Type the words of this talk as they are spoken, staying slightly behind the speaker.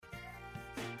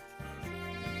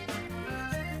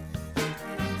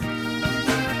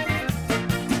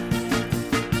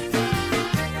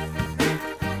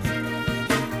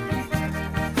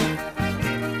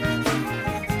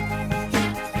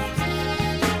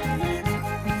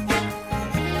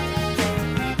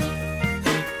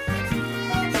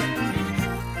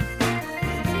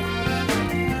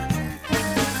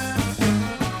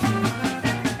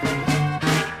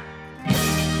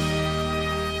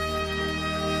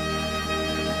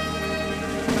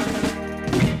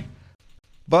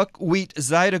Buckwheat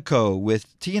Zydeco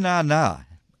with Tina Na.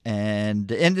 And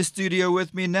in the studio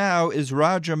with me now is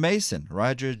Roger Mason.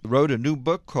 Roger wrote a new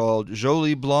book called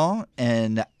Jolie Blanc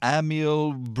and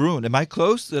Aimable Brune. Am I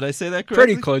close? Did I say that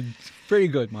correctly? Pretty good. Pretty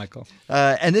good, Michael.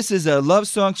 And this is love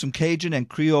songs from Cajun and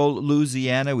Creole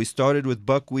Louisiana. We started with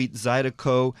Buckwheat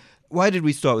Zydeco. Why did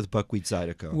we start with Buckwheat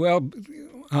Zydeco? Well,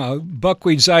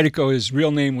 Buckwheat Zydeco, his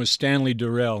real name was Stanley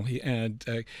Durrell,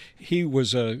 and he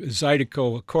was a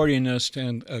Zydeco accordionist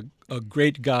and a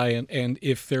great guy. And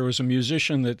if there was a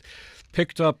musician that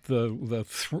picked up the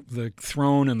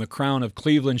throne and the crown of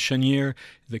Cleveland Chenier,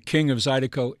 the king of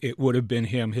Zydeco, it would have been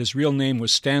him. His real name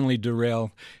was Stanley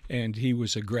Durrell, and he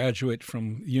was a graduate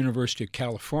from the University of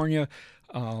California.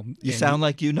 You sound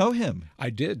like you know him. I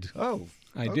did. Oh.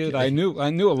 I Okay. did. I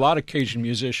knew a lot of Cajun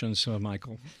musicians,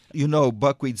 Michael. You know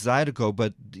Buckwheat Zydeco,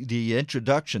 but the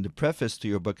introduction, the preface to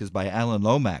your book is by Alan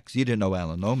Lomax. You didn't know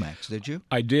Alan Lomax, did you?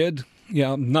 I did.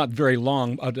 Yeah, not very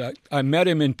long. I met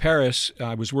him in Paris.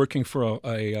 I was working for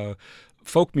a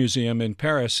folk museum in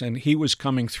Paris, and he was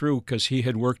coming through because he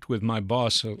had worked with my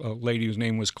boss, a lady whose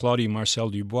name was Claudie Marcel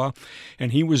Dubois,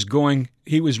 and he was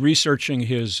researching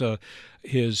his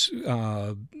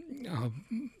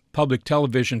public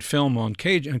television film on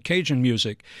Cajun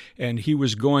music, and he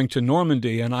was going to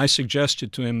Normandy, and I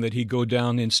suggested to him that he go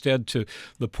down instead to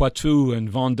the Poitou and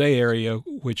Vendée area,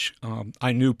 which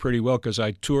I knew pretty well because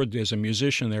I toured as a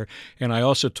musician there, and I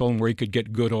also told him where he could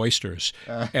get good oysters.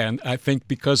 And I think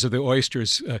because of the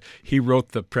oysters, he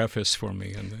wrote the preface for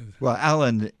me. Well,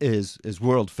 Alan is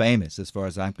world famous as far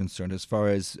as I'm concerned, as far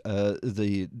as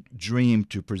the dream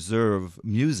to preserve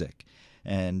music.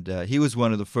 And he was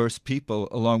one of the first people,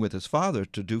 along with his father,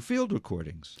 to do field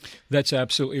recordings. That's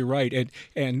absolutely right.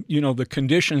 And you know, the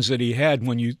conditions that he had,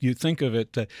 when you think of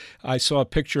it, I saw a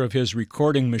picture of his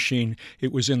recording machine.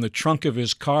 It was in the trunk of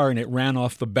his car, and it ran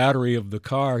off the battery of the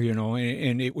car, you know,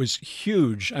 and it was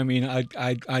huge. I mean,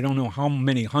 I don't know how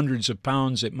many hundreds of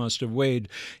pounds it must have weighed.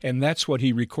 And that's what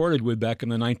he recorded with back in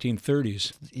the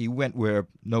 1930s. He went where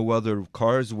no other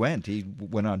cars went. He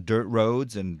went on dirt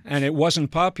roads. And it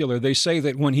wasn't popular. They say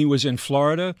that when he was in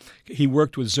Florida, he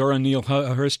worked with Zora Neale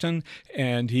Hurston,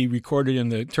 and he recorded in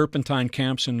the turpentine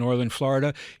camps in northern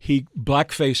Florida. He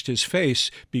blackfaced his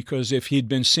face because if he'd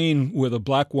been seen with a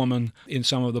black woman in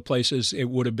some of the places, it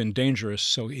would have been dangerous.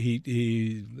 So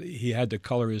he had to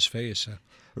color his face.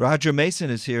 Roger Mason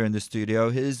is here in the studio.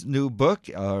 His new book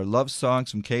are love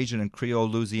songs from Cajun and Creole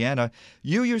Louisiana.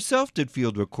 You yourself did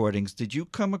field recordings. Did you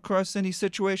come across any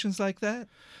situations like that?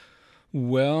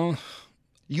 Well,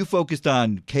 you focused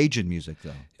on Cajun music,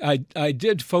 though. I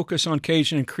did focus on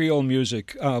Cajun and Creole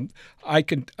music. I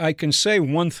can say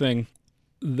one thing,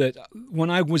 that when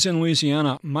I was in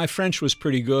Louisiana, my French was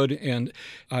pretty good, and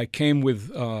I came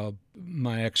with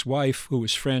my ex-wife, who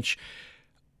was French.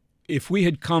 If we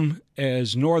had come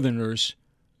as Northerners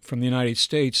from the United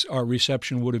States, our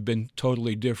reception would have been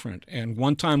totally different. And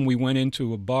one time we went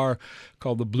into a bar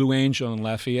called the Blue Angel in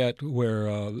Lafayette,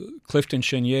 where Clifton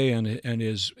Chenier and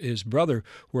his brother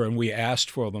were, and we asked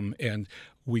for them, and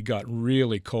we got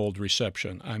really cold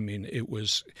reception. I mean, it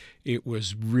was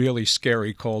really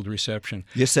scary cold reception.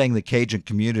 You're saying the Cajun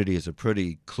community is a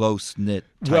pretty close-knit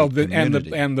community.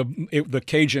 And the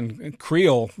Cajun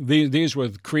Creole, these were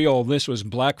Creole, this was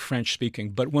black French speaking.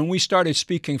 But when we started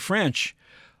speaking French,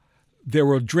 there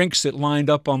were drinks that lined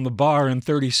up on the bar in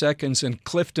 30 seconds, and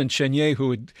Clifton Chenier,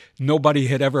 who nobody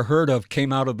had ever heard of,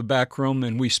 came out of the back room,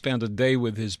 and we spent a day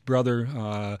with his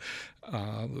brother.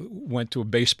 Went to a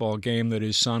baseball game that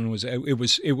his son was.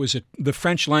 The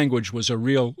French language was a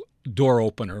real door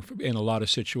opener in a lot of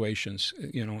situations,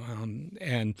 you know.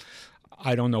 And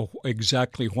I don't know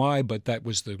exactly why, but that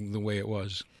was the way it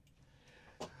was.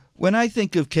 When I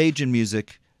think of Cajun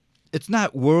music, it's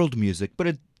not world music, but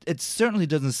it certainly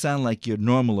doesn't sound like your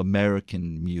normal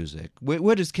American music.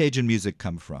 Where does Cajun music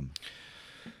come from?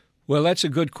 Well, that's a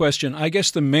good question. I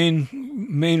guess the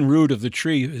main root of the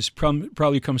tree is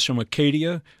probably comes from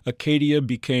Acadia. Acadia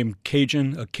became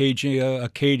Cajun, Acadia,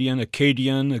 Acadian,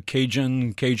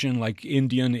 Cajun, like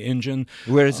Indian, Injun.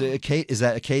 Where is it? Is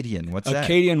that Acadian? What's that?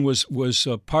 Acadian was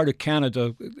part of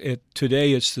Canada.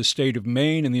 Today it's the state of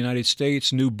Maine in the United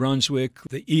States, New Brunswick,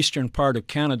 the eastern part of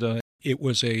Canada. It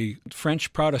was a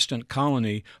French Protestant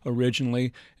colony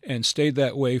originally and stayed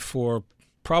that way for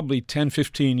probably 10,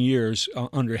 15 years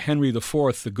under Henry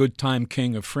IV, the good time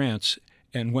king of France.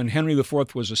 And when Henry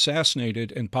IV was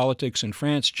assassinated and politics in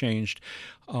France changed,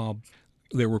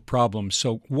 there were problems.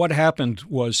 So what happened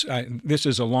was, this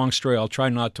is a long story, I'll try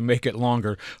not to make it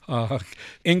longer.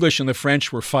 English and the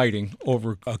French were fighting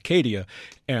over Acadia,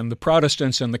 and the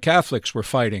Protestants and the Catholics were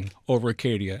fighting over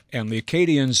Acadia. And the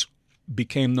Acadians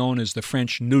became known as the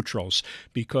French neutrals,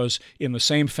 because in the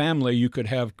same family you could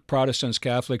have Protestants,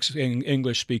 Catholics,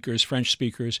 English speakers, French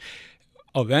speakers.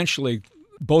 Eventually,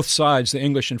 both sides, the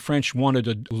English and French, wanted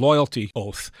a loyalty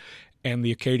oath, and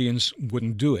the Acadians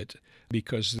wouldn't do it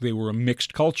because they were a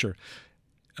mixed culture.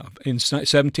 In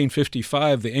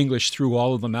 1755, the English threw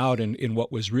all of them out in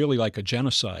what was really like a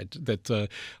genocide, that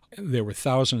there were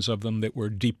thousands of them that were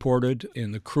deported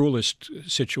in the cruelest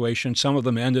situation. Some of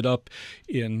them ended up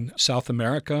in South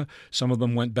America. Some of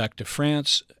them went back to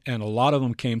France, and a lot of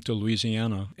them came to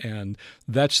Louisiana. And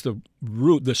that's the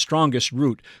route, the strongest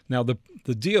route. Now, the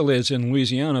deal is in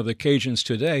Louisiana, the Cajuns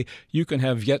today, you can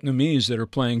have Vietnamese that are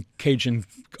playing Cajun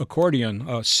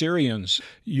accordion, Syrians.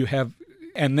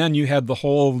 And then you had the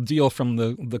whole deal from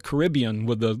the Caribbean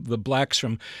with the blacks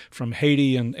from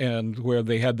Haiti and where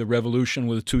they had the revolution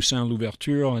with Toussaint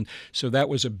Louverture. And so that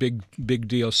was a big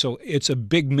deal. So it's a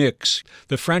big mix.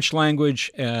 The French language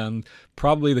and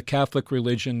probably the Catholic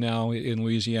religion now in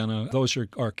Louisiana, those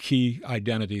are key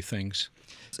identity things.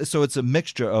 So it's a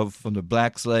mixture of from the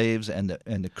black slaves and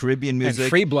the Caribbean music. And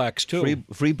free blacks, too.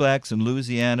 Free blacks in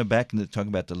Louisiana back in talking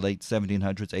about the late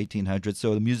 1700s, 1800s.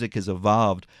 So the music has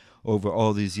evolved over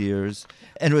all these years,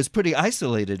 and it was pretty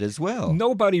isolated as well.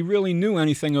 Nobody really knew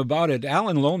anything about it.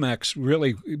 Alan Lomax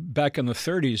really, back in the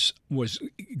 30s, was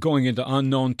going into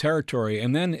unknown territory.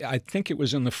 And then I think it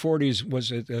was in the 40s,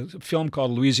 was a film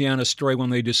called Louisiana Story, when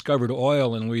they discovered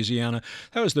oil in Louisiana.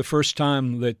 That was the first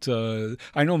time that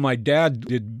I know my dad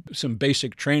did some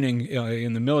basic training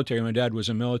in the military. My dad was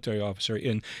a military officer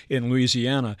in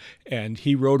Louisiana, and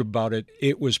he wrote about it.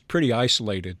 It was pretty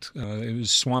isolated. It was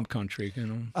swamp country, you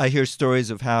know. I hear stories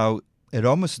of how it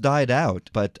almost died out,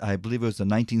 but I believe it was the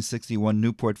 1961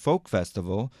 Newport Folk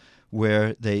Festival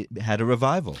where they had a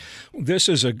revival. This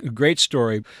is a great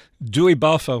story. Dewey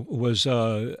Balfa was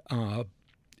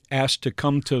asked to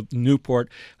come to Newport.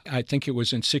 I think it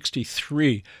was in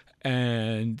 63.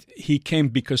 And he came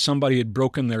because somebody had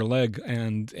broken their leg,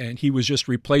 and he was just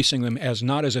replacing them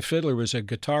not as a fiddler, as a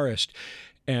guitarist.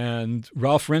 And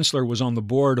Ralph Rinsler was on the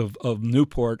board of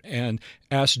Newport and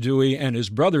asked Dewey and his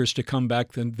brothers to come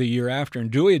back the year after. And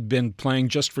Dewey had been playing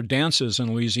just for dances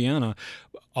in Louisiana,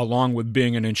 along with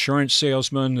being an insurance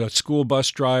salesman, a school bus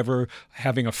driver,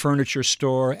 having a furniture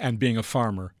store, and being a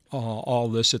farmer. All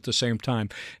this at the same time.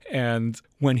 And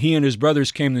when he and his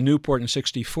brothers came to Newport in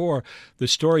 64, the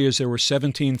story is there were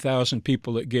 17,000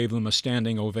 people that gave them a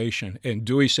standing ovation. And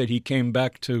Dewey said he came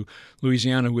back to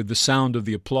Louisiana with the sound of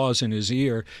the applause in his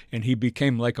ear, and he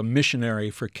became like a missionary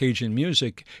for Cajun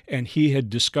music. And he had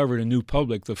discovered a new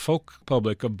public, the folk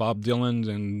public of Bob Dylan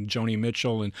and Joni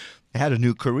Mitchell. And had a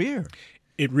new career.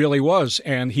 It really was.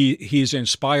 And he's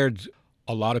inspired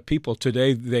a lot of people.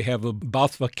 Today they have a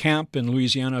Balfa camp in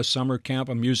Louisiana, a summer camp,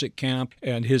 a music camp,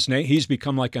 and he's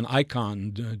become like an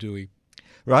icon, Dewey.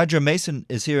 Roger Mason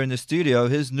is here in the studio.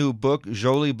 His new book,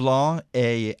 Jolie Blanc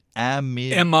et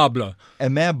Aimable.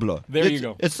 Aimable. There you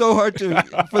go. It's so hard for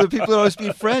the people who don't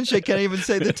speak French, they can't even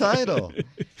say the title.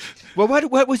 Well,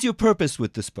 what was your purpose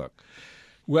with this book?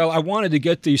 Well, I wanted to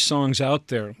get these songs out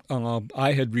there.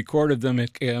 I had recorded them,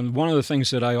 and one of the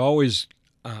things that I always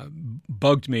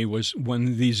bugged me was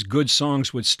when these good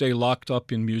songs would stay locked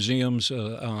up in museums,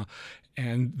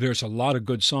 and there's a lot of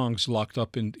good songs locked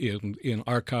up in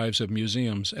archives of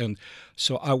museums. And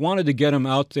so I wanted to get them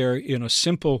out there in a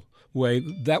simple way.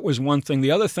 That was one thing. The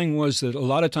other thing was that a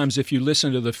lot of times if you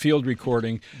listen to the field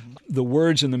recording, the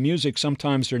words and the music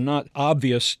sometimes are not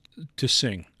obvious to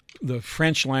sing. The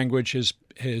French language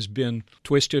has been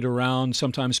twisted around.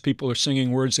 Sometimes people are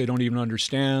singing words they don't even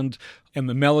understand. And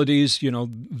the melodies,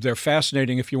 they're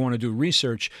fascinating if you want to do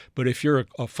research. But if you're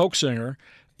a folk singer,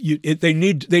 they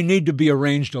need to be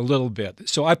arranged a little bit.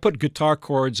 So I put guitar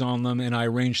chords on them and I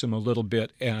arranged them a little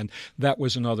bit. And that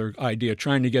was another idea,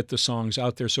 trying to get the songs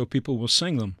out there so people will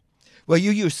sing them. Well,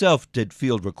 you yourself did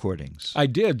field recordings. I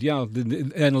did, yeah.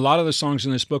 And a lot of the songs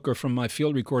in this book are from my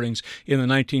field recordings in the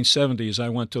 1970s. I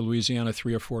went to Louisiana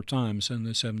 3 or 4 times in the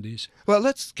 70s.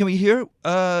 Well, can we hear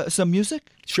some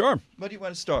music? Sure. What do you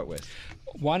want to start with?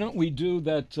 Why don't we do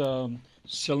that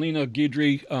Selena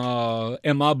Guidry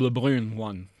Aimable Brune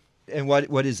one? And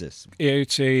what is this?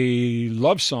 It's a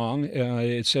love song.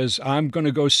 It says, I'm going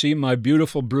to go see my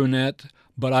beautiful brunette,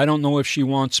 but I don't know if she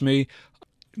wants me.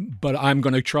 But I'm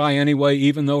going to try anyway,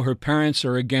 even though her parents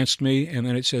are against me. And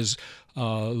then it says,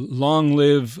 long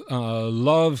live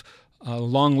love,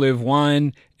 long live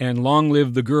wine, and long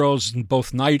live the girls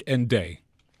both night and day.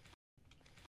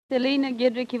 Selena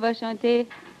Guidry qui va chanter.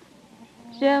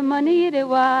 Je m'en irai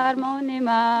voir mon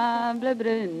aimable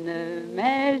brune,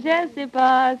 mais je sais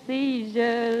pas si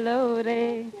je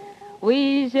l'aurai.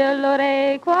 Oui, je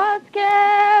l'aurais, quoi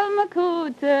qu'elle me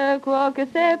coûte, quoique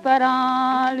ses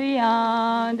parents lui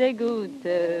en dégoûtent.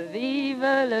 Vive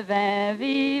le vin,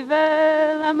 vive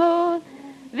l'amour,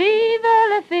 vive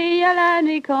les filles à la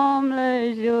nuit comme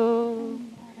le jour.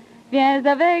 Viens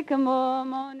avec moi,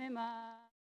 mon aimable.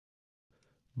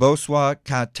 Bonsoir,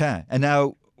 Catin. And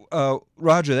now,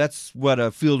 Roger, that's what a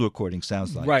field recording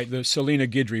sounds like. Right, the Selena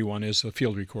Guidry one is a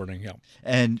field recording, yeah.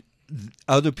 And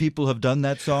other people have done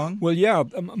that song? Well, yeah,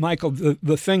 Michael,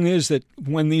 the thing is that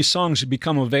when these songs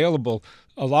become available,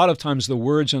 a lot of times the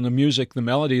words and the music, the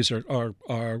melodies are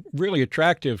really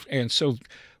attractive. And so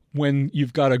when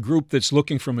you've got a group that's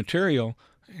looking for material,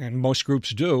 and most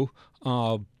groups do,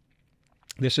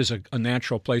 this is a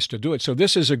natural place to do it. So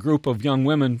this is a group of young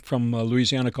women from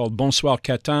Louisiana called Bonsoir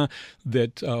Catin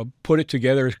that put it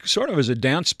together sort of as a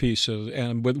dance piece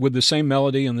and with the same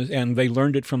melody, and they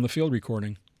learned it from the field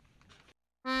recording.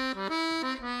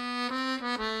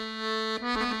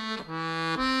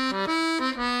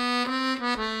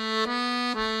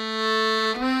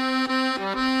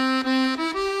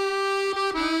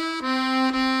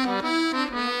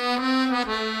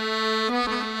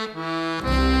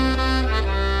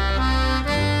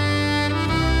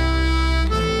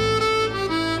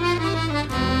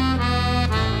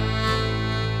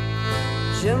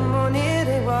 Je m'en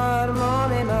irai voir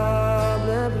mon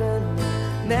aimable Brune,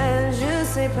 mais je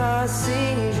sais pas si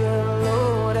je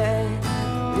l'aurai.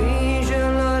 Oui, je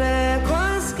l'aurai,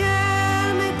 quoi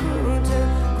qu'elle m'écoute,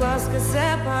 quoi que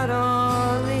ses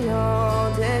parents lui en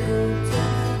dégoûtent.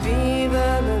 Vive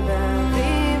le vin,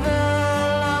 vive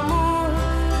l'amour,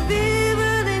 vive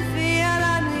les filles à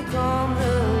la nuit comme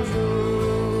le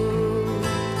jour.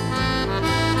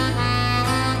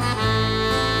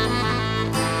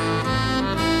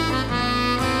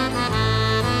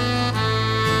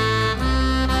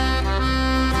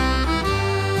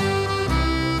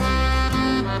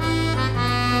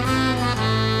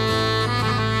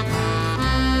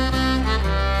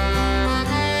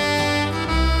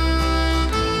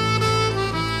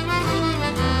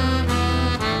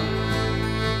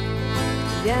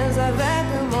 Viens avec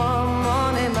moi,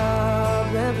 mon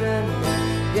aimable Brune,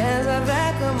 viens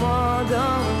avec moi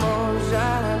dans mon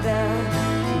jardin.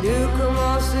 Nous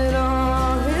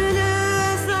commencerons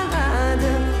une salade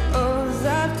aux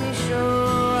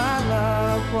artichauts à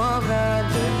la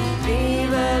poivrade.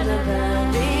 Vive le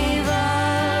vin, vive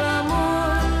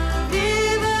l'amour,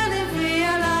 vive les filles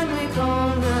à la nuit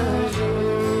comme le jour.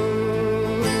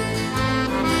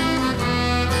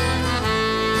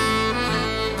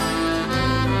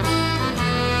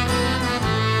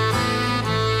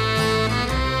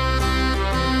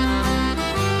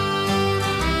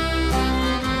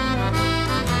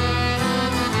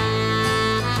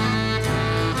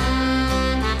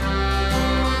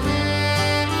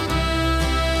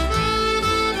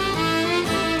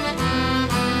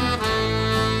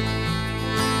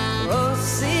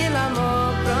 Aussi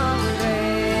l'amour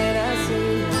prendrait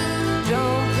racine,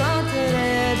 j'en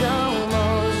planterai dans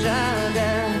mon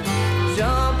jardin.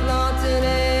 J'en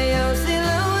planterai aussi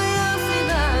l'eau et aussi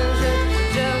l'âge,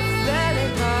 je ferai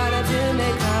part à tous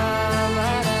mes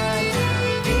camarades.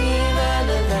 Vive le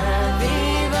vin,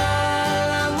 vive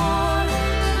l'amour,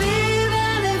 vive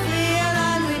les filles à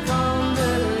la nuit comme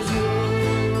le jour. Vive le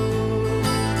vin,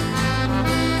 vive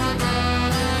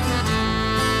l'amour, vive les filles à la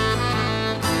nuit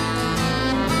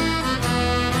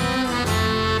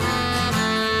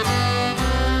comme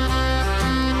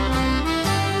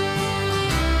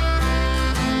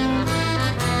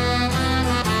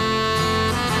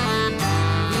le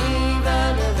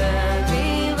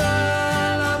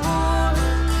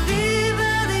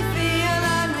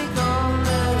jour.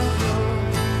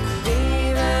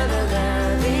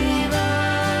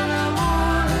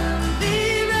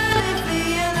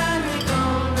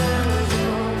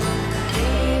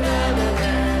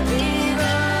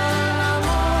 Vive le vin,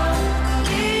 vive l'amour,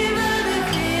 vive les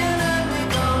filles à la nuit comme le jour. Vive le vin, vive l'amour, vive les filles à la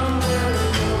nuit comme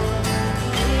le jour. Vive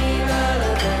le vin,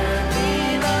 vive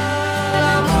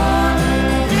l'amour,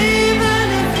 vive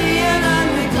les filles à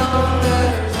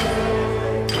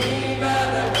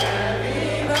la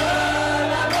nuit comme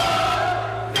le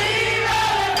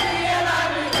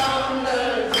jour. Vive le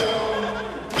vin,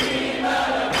 vive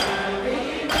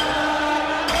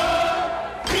l'amour,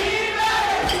 vive les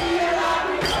filles à la nuit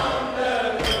comme le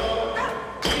jour.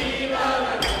 Vive le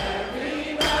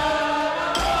vin, vive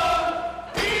l'amour,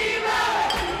 vive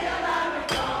les filles à la nuit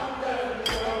comme le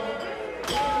jour.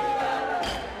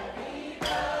 Vive le vin, vive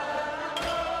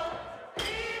l'amour,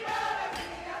 vive les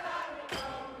filles à la nuit comme le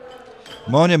jour.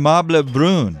 Mon aimable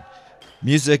Brune.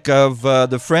 Music of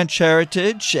the French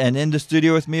heritage. And in the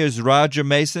studio with me is Roger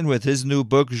Mason with his new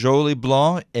book, Jolie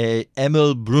Blanc et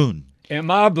Aimable Brune.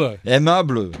 Aimable.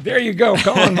 Aimable. There you go.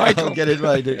 Come on, Michael. I'll get it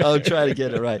right. I'll try to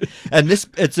get it right. And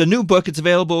it's a new book. It's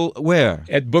available where?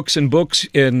 At Books and Books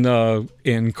in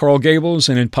Coral Gables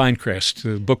and in Pinecrest,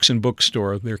 the Books and Book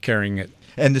store. They're carrying it.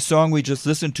 And the song we just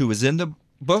listened to is in the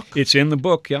book? It's in the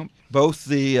book, yeah. Both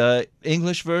the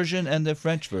English version and the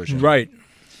French version. Right.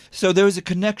 So there is a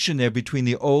connection there between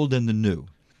the old and the new.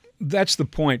 That's the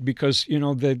point, because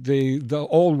the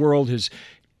old world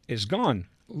is gone.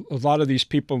 A lot of these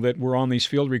people that were on these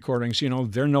field recordings,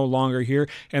 they're no longer here,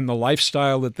 and the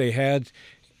lifestyle that they had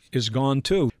is gone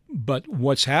too. But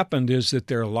what's happened is that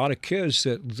there are a lot of kids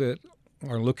that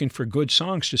are looking for good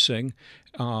songs to sing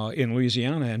in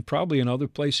Louisiana and probably in other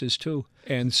places too.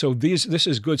 And so this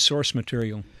is good source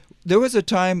material. There was a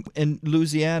time in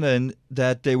Louisiana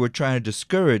that they were trying to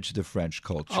discourage the French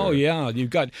culture. Oh yeah, you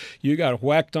got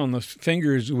whacked on the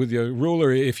fingers with your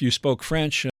ruler if you spoke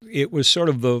French. It was sort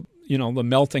of the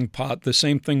melting pot, the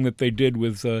same thing that they did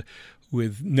with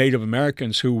Native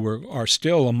Americans who are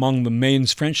still among the main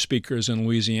French speakers in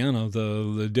Louisiana,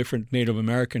 the different Native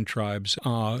American tribes.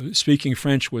 Speaking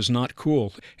French was not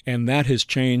cool, and that has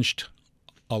changed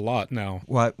a lot now.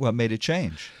 What made it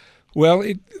change? Well,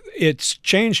 it's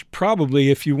changed probably.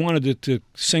 If you wanted to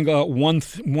single out one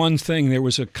thing, there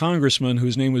was a congressman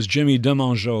whose name was Jimmy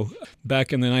Demangeau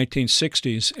back in the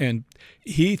 1960s, and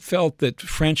he felt that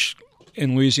French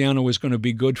in Louisiana was going to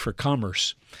be good for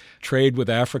commerce, trade with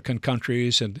African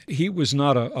countries, and he was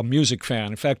not a music fan.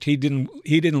 In fact, he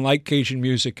didn't like Cajun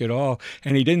music at all,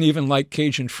 and he didn't even like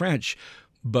Cajun French,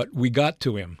 but we got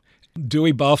to him.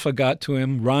 Dewey Balfa got to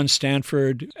him, Ron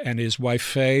Stanford and his wife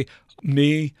Faye,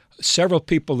 me, several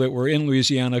people that were in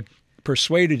Louisiana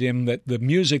persuaded him that the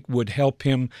music would help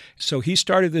him. So he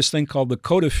started this thing called the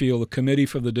CODEFIL, the Committee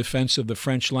for the Defense of the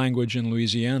French Language in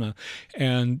Louisiana,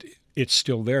 and it's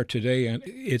still there today, and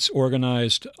it's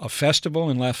organized a festival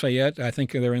in Lafayette. I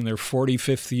think they're in their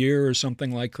 45th year or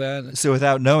something like that. So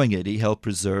without knowing it, he helped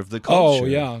preserve the culture. Oh,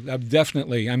 yeah,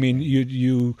 definitely. I mean,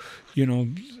 you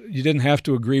didn't have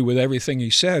to agree with everything he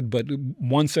said, but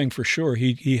one thing for sure,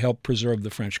 he helped preserve the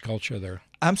French culture there.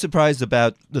 I'm surprised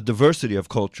about the diversity of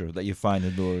culture that you find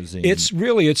in Louisiana. It's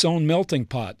really its own melting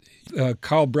pot.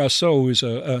 Carl Brasseau, who's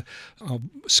a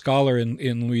scholar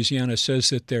in Louisiana, says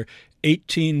that there are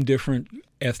 18 different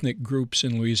ethnic groups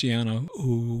in Louisiana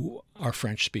who are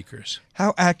French speakers.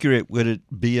 How accurate would it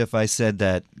be if I said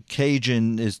that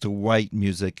Cajun is the white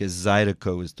music as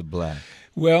Zydeco is the black?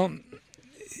 Well,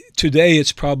 today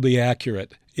it's probably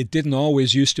accurate. It didn't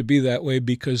always used to be that way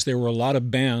because there were a lot of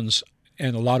bands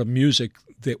and a lot of music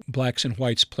that blacks and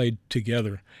whites played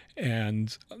together.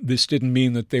 And this didn't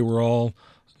mean that they were all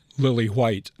lily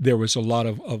white. There was a lot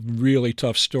of really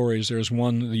tough stories. There's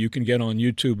one that you can get on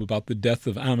YouTube about the death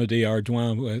of Amédée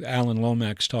Ardouin. Alan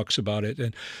Lomax talks about it.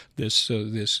 And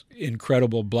this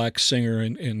incredible black singer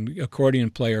and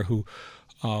accordion player who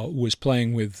was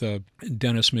playing with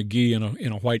Dennis McGee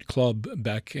in a white club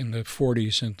back in the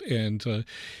 40s. And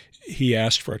he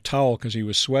asked for a towel because he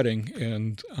was sweating.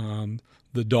 And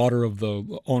the daughter of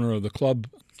the owner of the club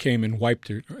came and wiped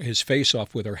his face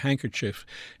off with her handkerchief.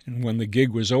 And when the gig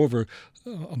was over,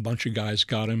 a bunch of guys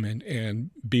got him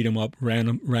and beat him up,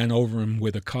 ran over him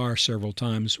with a car several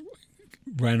times,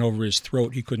 ran over his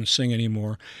throat. He couldn't sing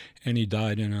anymore, and he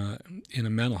died in a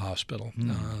mental hospital.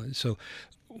 So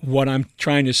what I'm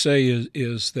trying to say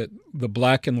is that the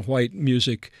black and white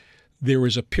music, there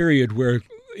was a period where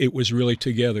it was really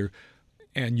together,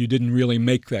 and you didn't really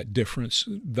make that difference.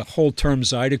 The whole term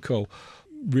Zydeco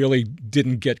really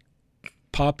didn't get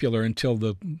popular until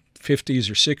the 50s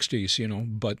or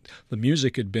 60s, but the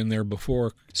music had been there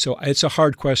before. So it's a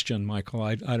hard question, Michael.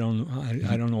 I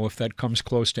don't know if that comes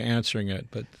close to answering it.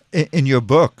 But in your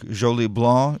book, Jolie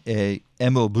Blanc et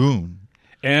Aimable Brune.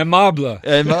 Aimable.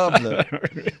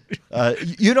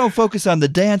 You don't focus on the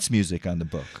dance music on the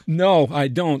book. No, I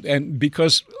don't, and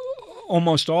because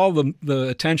almost all the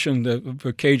attention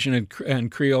for Cajun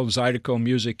and Creole Zydeco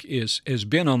music has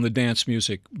been on the dance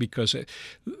music because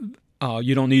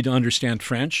you don't need to understand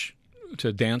French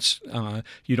to dance.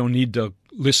 You don't need to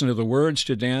listen to the words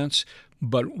to dance.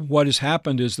 But what has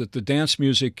happened is that the dance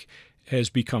music has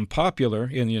become popular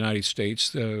in the United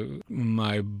States.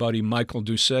 My buddy Michael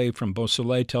Doucet from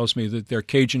Beausoleil tells me that there are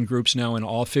Cajun groups now in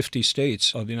all 50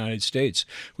 states of the United States,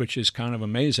 which is kind of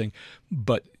amazing.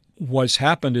 But what's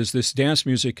happened is this dance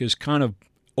music has kind of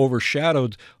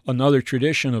overshadowed another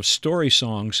tradition of story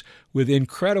songs with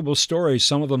incredible stories.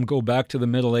 Some of them go back to the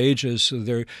Middle Ages.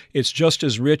 It's just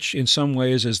as rich in some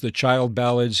ways as the child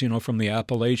ballads, from the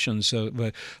Appalachians.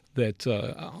 That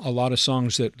a lot of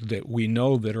songs that we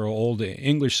know that are old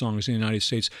English songs in the United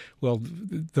States, well,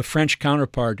 the French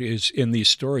counterpart is in these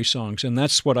story songs, and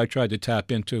that's what I tried to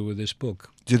tap into with this book.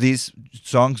 Do these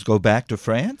songs go back to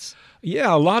France?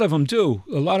 Yeah, a lot of them do.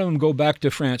 A lot of them go back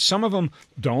to France. Some of them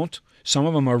don't. Some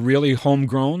of them are really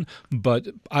homegrown, but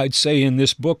I'd say in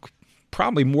this book,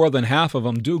 probably more than half of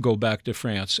them do go back to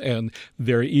France, and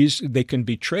they can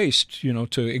be traced,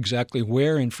 to exactly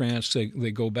where in France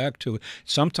they go back to.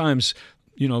 Sometimes,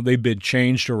 they've been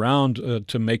changed around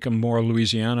to make them more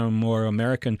Louisiana, more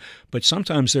American, but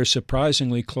sometimes they're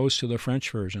surprisingly close to the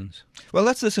French versions. Well,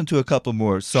 let's listen to a couple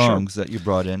more songs that you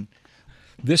brought in.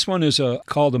 This one is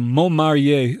called a Mot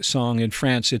Marié song in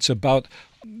France. It's about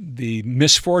the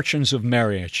misfortunes of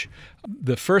marriage.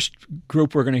 The first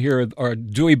group we're going to hear are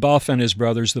Dewey Balfe and his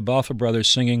brothers, the Balfe brothers,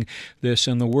 singing this,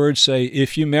 and the words say,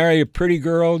 if you marry a pretty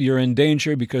girl, you're in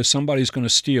danger because somebody's going to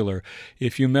steal her.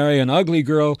 If you marry an ugly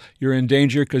girl, you're in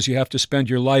danger because you have to spend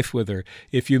your life with her.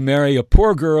 If you marry a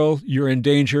poor girl, you're in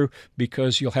danger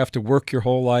because you'll have to work your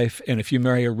whole life. And if you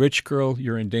marry a rich girl,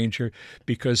 you're in danger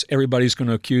because everybody's going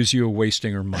to accuse you of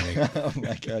wasting her money. Oh,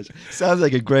 my gosh. Sounds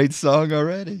like a great song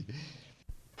already.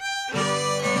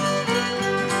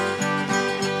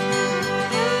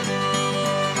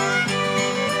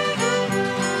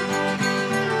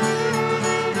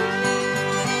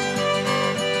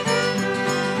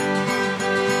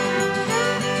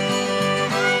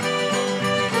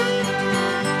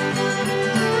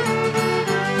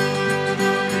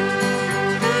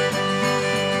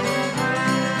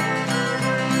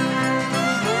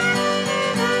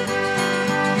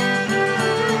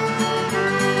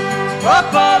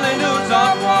 Parlez-nous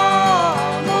en moi,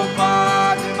 non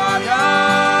pas du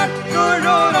mariage,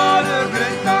 toujours en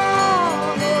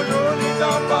regrettant nos jolis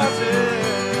temps passés.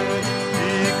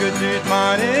 Dis que tu te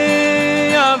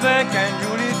maries avec un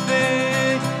joli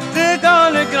fille, c'est dans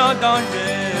le grand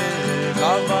danger,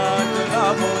 là-bas de la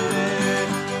volée.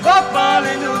 Oh,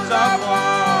 parlez-nous en moi,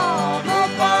 non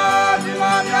pas du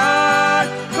mariage,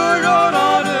 toujours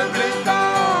en regrettant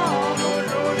nos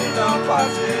jolis temps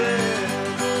passés.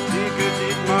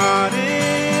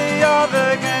 Marie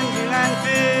avec un vilain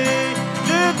fille,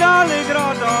 tu dans les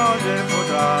grands dangers,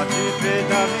 faudra-tu faire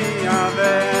ta vie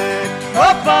avec.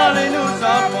 Oh, parlez-nous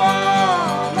à moi,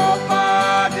 non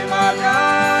pas du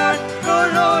mariage,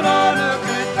 toujours en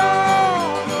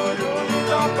regrettant nos jolis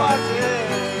temps passés.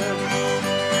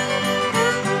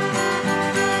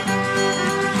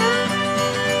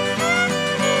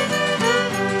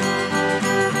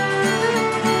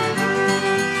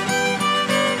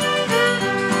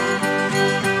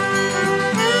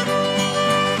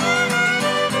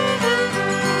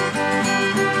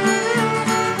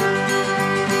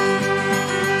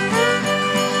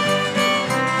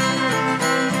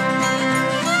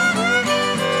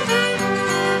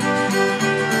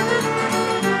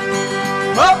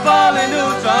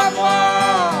 Parlez-nous à moi,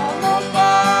 non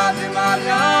pas du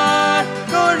mariage,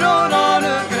 toujours en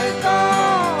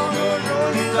regrettant nos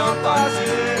jolis temps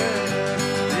passés.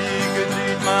 Dis que tu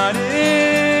te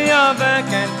maries avec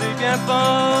un truc bien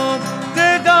bon,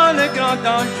 t'es dans le grand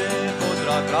danger,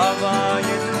 faudra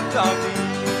travailler toute ta vie.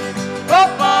 Oh,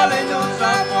 parlez-nous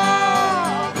à moi,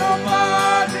 non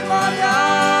pas du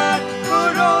mariage,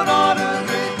 toujours en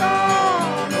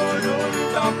regrettant nos jolis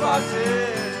temps passés.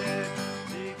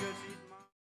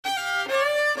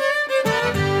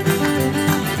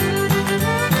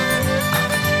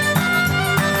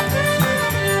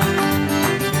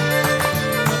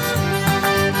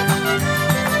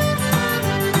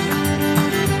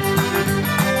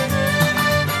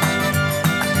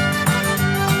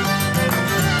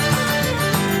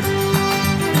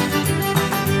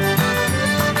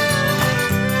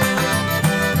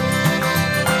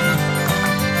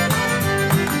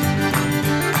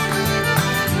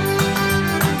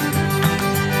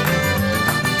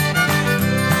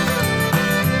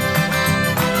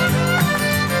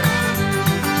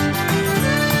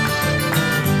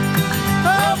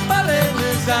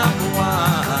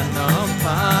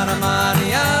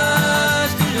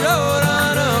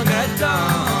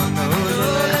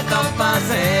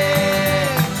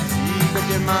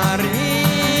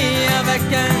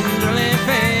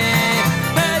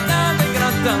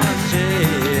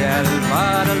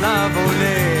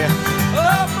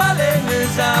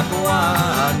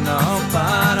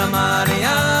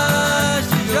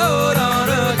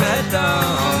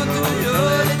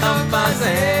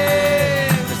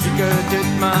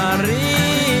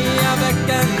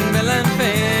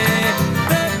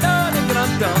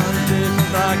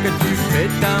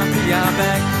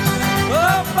 avec. Au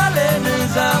palais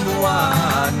nous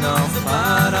aboie, non c'est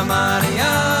pas un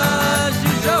mariage,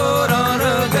 du jour en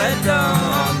regrettant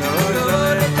nos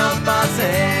jours et temps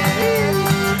passés.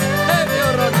 Et puis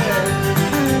on regrette.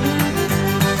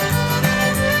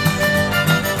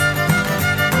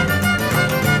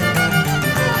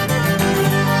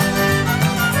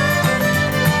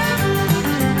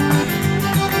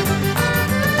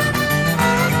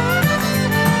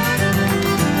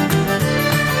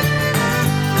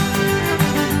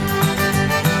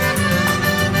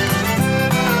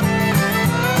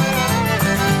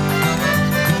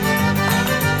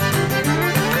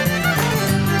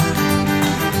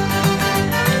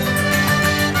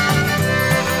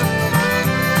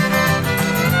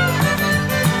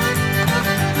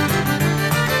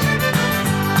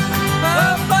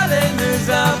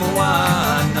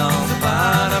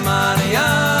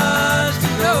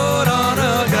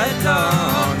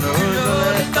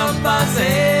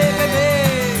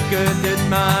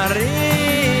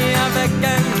 Marie avec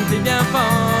un petit bien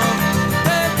fort.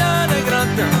 Et dans le grand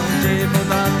temps, j'ai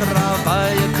besoin de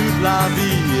travail toute la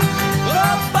vie.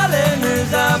 Au palais nous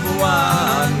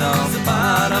aboie, non c'est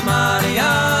pas le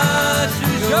mariage.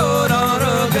 Toujours en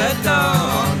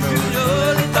regrettant,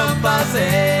 toujours le temps passé.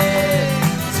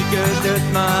 Si que tu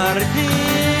te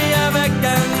maries avec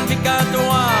un petit gâteau.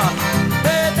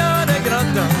 Et dans le grand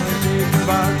temps, j'ai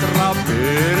besoin de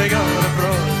frapper les grands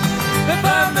proches. Mais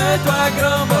femme-toi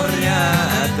grand borien,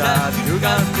 t'as tout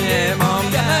gaspillé mon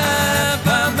bien.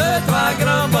 Femme-toi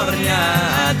grand borien,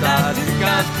 t'as tout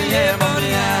gaspillé mon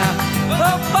bien.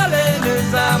 Au palais nous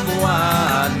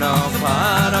aboie, non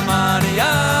pas de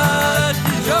mariage.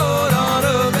 Toujours en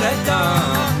regrettant,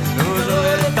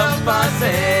 toujours le temps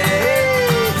passé.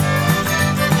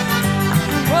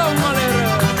 Oh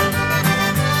malheureux.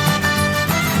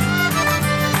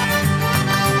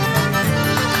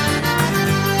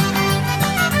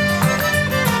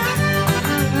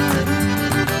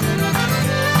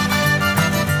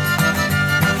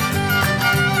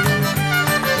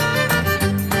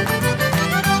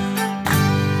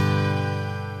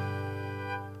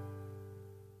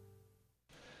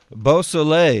 Beau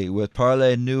Soleil with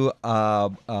Parlez-nous à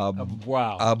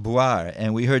Wow. boire.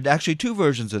 And we heard actually two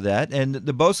versions of that, and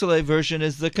the Beau Soleil version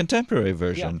is the contemporary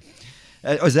version.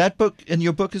 Is that book in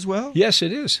your book as well? Yes,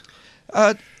 it is.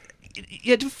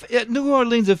 New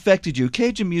Orleans affected you.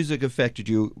 Cajun music affected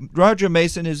you. Roger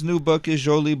Mason, his new book is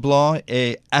Jolie Blanc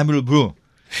et Aimable.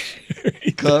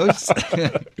 Close.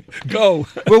 Go.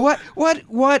 Well,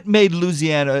 what made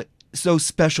Louisiana so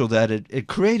special that it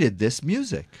created this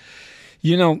music?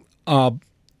 You know,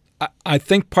 I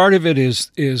think part of it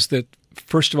is that,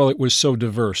 first of all, it was so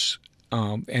diverse,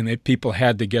 and that people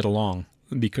had to get along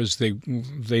because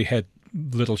they had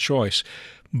little choice.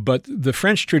 But the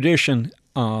French tradition,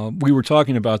 we were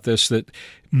talking about this, that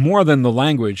more than the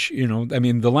language, I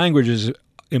mean, the language is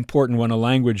important. When a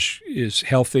language is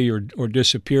healthy or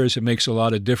disappears, it makes a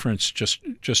lot of difference.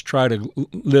 Just try to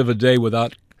live a day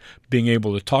without being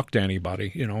able to talk to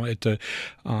anybody,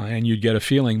 and you'd get a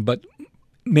feeling. But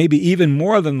maybe even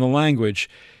more than the language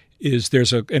is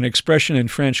there's an expression in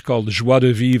French called joie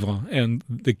de vivre, and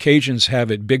the Cajuns have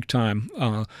it big time,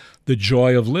 the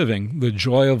joy of living, the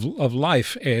joy of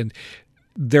life. And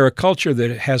they're a culture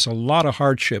that has a lot of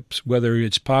hardships, whether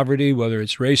it's poverty, whether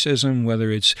it's racism, whether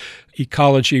it's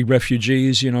ecology,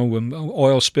 refugees,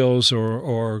 oil spills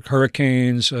or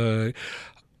hurricanes,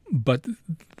 but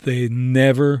they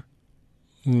never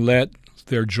let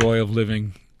their joy of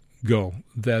living go.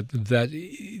 That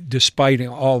despite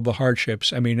all the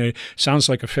hardships, I mean, it sounds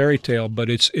like a fairy tale, but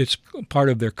it's part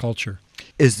of their culture.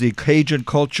 Is the Cajun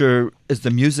culture, is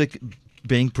the music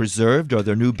being preserved? Are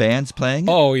there new bands playing?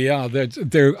 Oh yeah,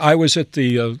 I was at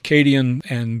the Acadian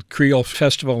and Creole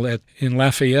Festival in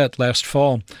Lafayette last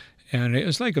fall, and it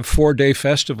was like a 4-day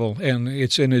festival, and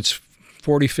it's in its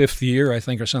 45th year, I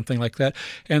think, or something like that.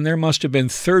 And there must have been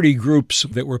 30 groups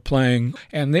that were playing,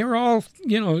 and they were all,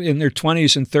 in their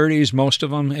 20s and 30s, most of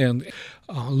them, and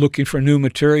looking for new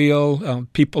material.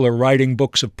 People are writing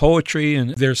books of poetry,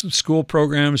 and there's school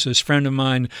programs. This friend of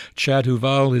mine, Chad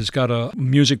Huval, has got a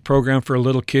music program for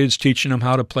little kids, teaching them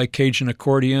how to play Cajun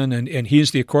accordion, and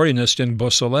he's the accordionist in Beau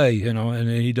Soleil, and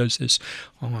he does this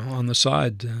on the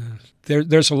side.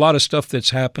 There's a lot of stuff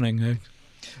that's happening.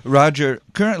 Roger,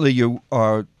 currently you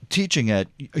are teaching at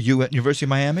University of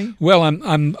Miami? Well,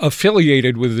 I'm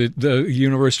affiliated with the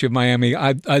University of Miami.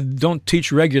 I don't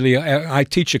teach regularly. I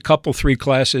teach a couple, 3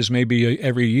 classes maybe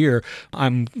every year.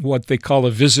 I'm what they call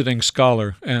a visiting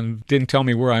scholar, and didn't tell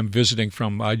me where I'm visiting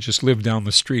from. I just live down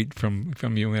the street from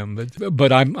UM.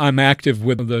 But I'm active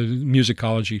with the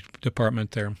musicology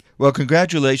department there. Well,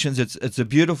 congratulations. It's a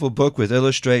beautiful book with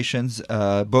illustrations,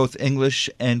 both English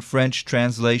and French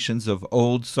translations of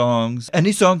old songs.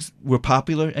 Any songs were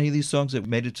popular? Any of these songs that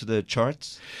made it to the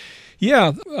charts?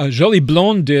 Yeah, Jolie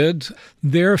Blonde did.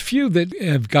 There are a few that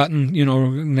have gotten,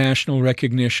 national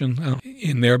recognition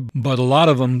in there, but a lot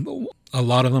of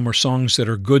them are songs that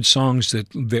are good songs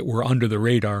that were under the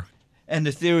radar. And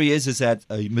the theory is that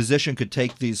a musician could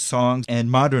take these songs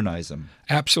and modernize them.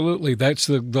 Absolutely. That's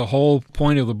the whole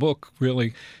point of the book,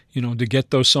 really, to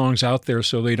get those songs out there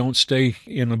so they don't stay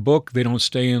in a book, they don't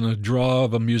stay in a drawer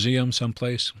of a museum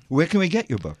someplace. Where can we get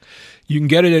your book? You can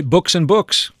get it at Books and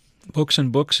Books. Books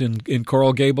and Books in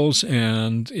Coral Gables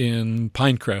and in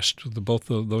Pinecrest, both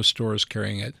of those stores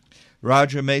carrying it.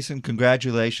 Roger Mason,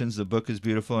 congratulations. The book is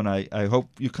beautiful, and I hope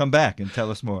you come back and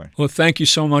tell us more. Well, thank you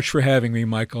so much for having me,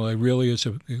 Michael. It's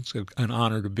an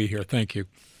honor to be here. Thank you.